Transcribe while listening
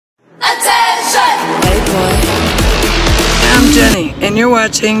Milwaukee, and you're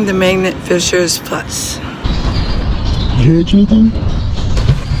watching the Magnet Fishers Plus. You catch anything?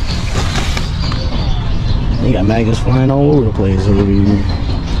 They got magnets flying all over the place. It'll be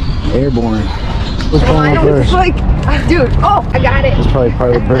airborne. What's going on first? Like, dude, oh, I got it. It's probably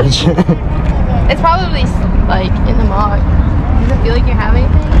part of the bridge. It's probably like in the mog. Does it feel like you have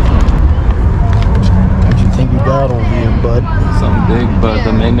anything? What you think you got over here, bud? Something big, but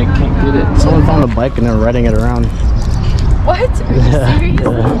the magnet can't get it. Someone found a bike and they're riding it around. What? Are you serious?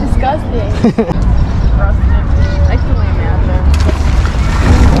 That's disgusting. I can only imagine.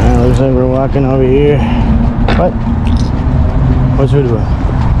 Looks like we're walking over here. What? What's we doing?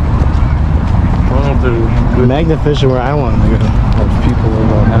 Good Magnet fishing where I want to go. There's people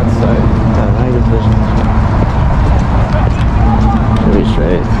on that side. Magnet fishing. Should be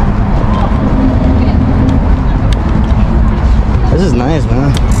straight. This is nice,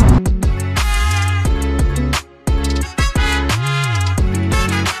 man.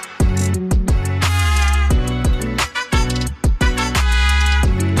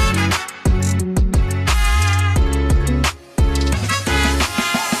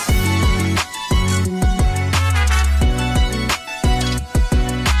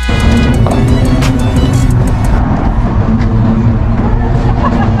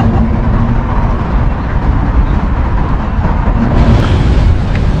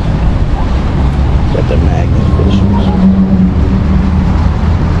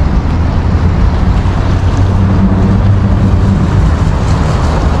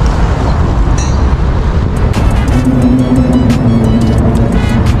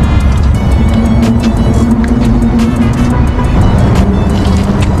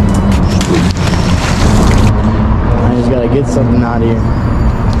 Get something out of here.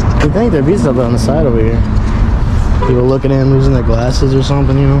 You'd think there'd be something on the side over here. People looking at him losing their glasses or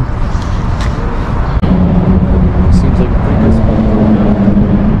something, you know? Seems like a pretty good spot.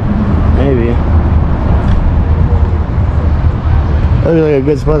 Maybe. That looks like a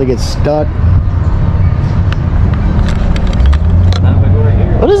good spot to get stuck.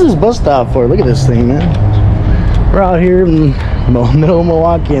 What is this bus stop for? Look at this thing, man. We're out here in the middle of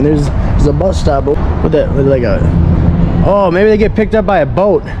Milwaukee and there's a bus stop. What that, like a... Oh, maybe they get picked up by a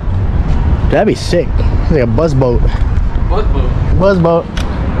boat. That'd be sick. It's like a buzz boat. Buzz boat. Buzz boat.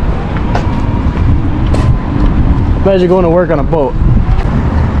 Imagine going to work on a boat.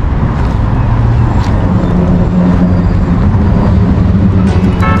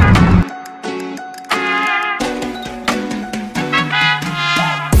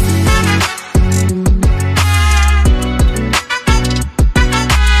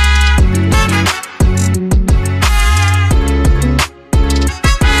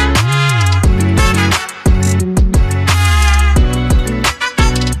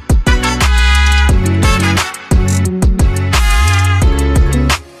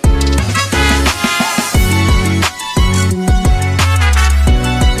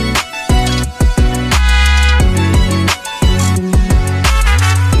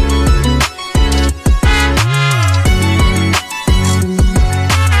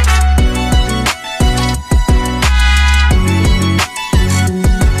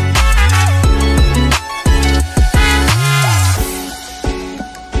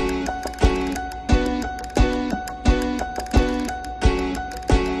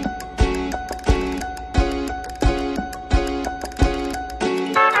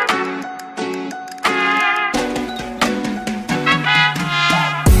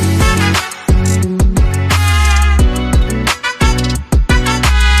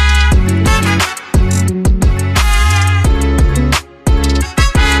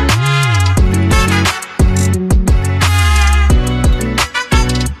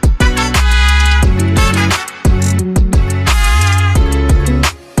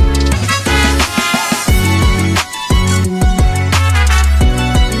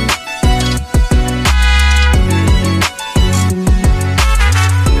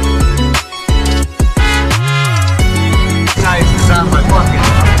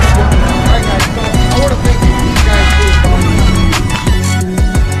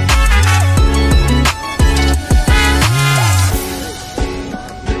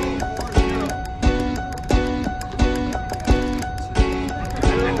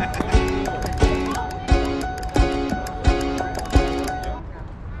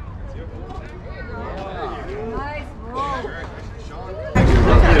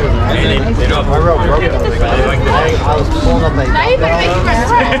 My rope broke. I was pulling up like now you better make your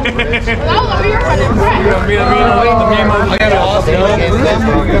friend friend. I'll love your friend and friend.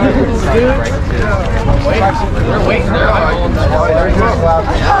 We're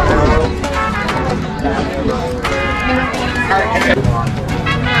waiting.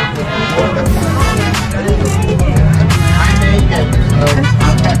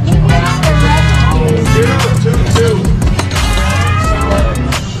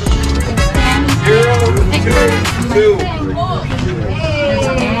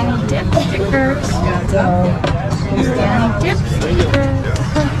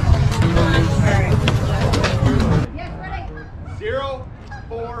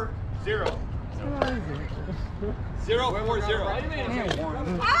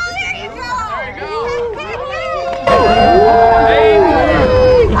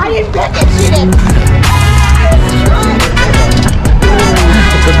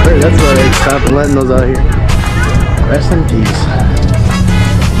 That's why they stopped letting those out here. Rest in peace.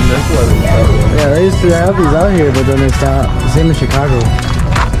 Yeah, they used to have these out here, but then they stopped. Same in Chicago.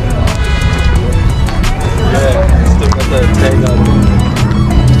 Yeah, still got that tag on.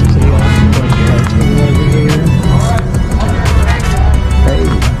 Hey,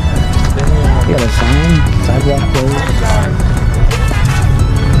 you got a sign? Sidewalk closed.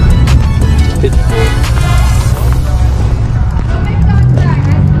 Pitchfork.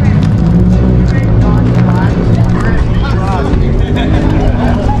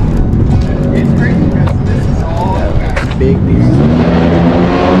 Big pieces.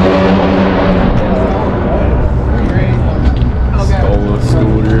 Stole a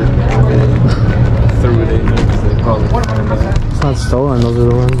scooter. Threw it in there because they probably found it. It's not stolen, those are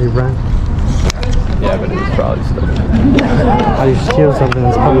the ones you rent. Yeah, but it was probably stolen. How do you steal something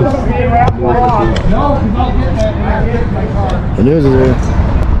that's public? The news is there.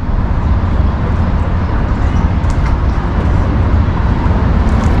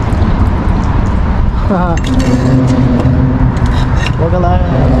 Look alive.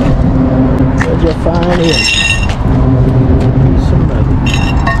 Where'd you find it? Somebody.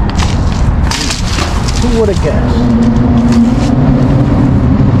 Who would have guessed?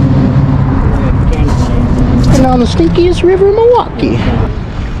 And on the stinkiest river in Milwaukee.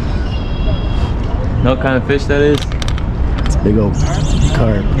 Know what kind of fish that is? It's a big old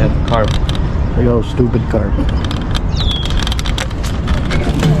carp. Yeah, carp. Big old stupid carp.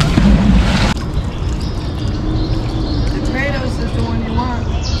 Tomatoes is the one you want.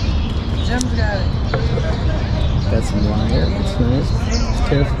 Jim's got it. Got some wire. That's nice. Just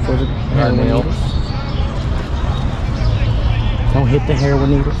careful for the Nail. needles. Don't hit the heroin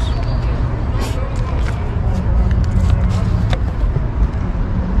needles.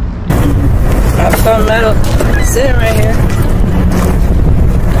 I found metal sitting right here.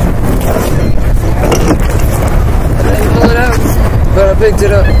 I didn't pull it out, but I picked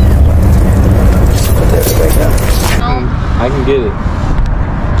it up. I can get it.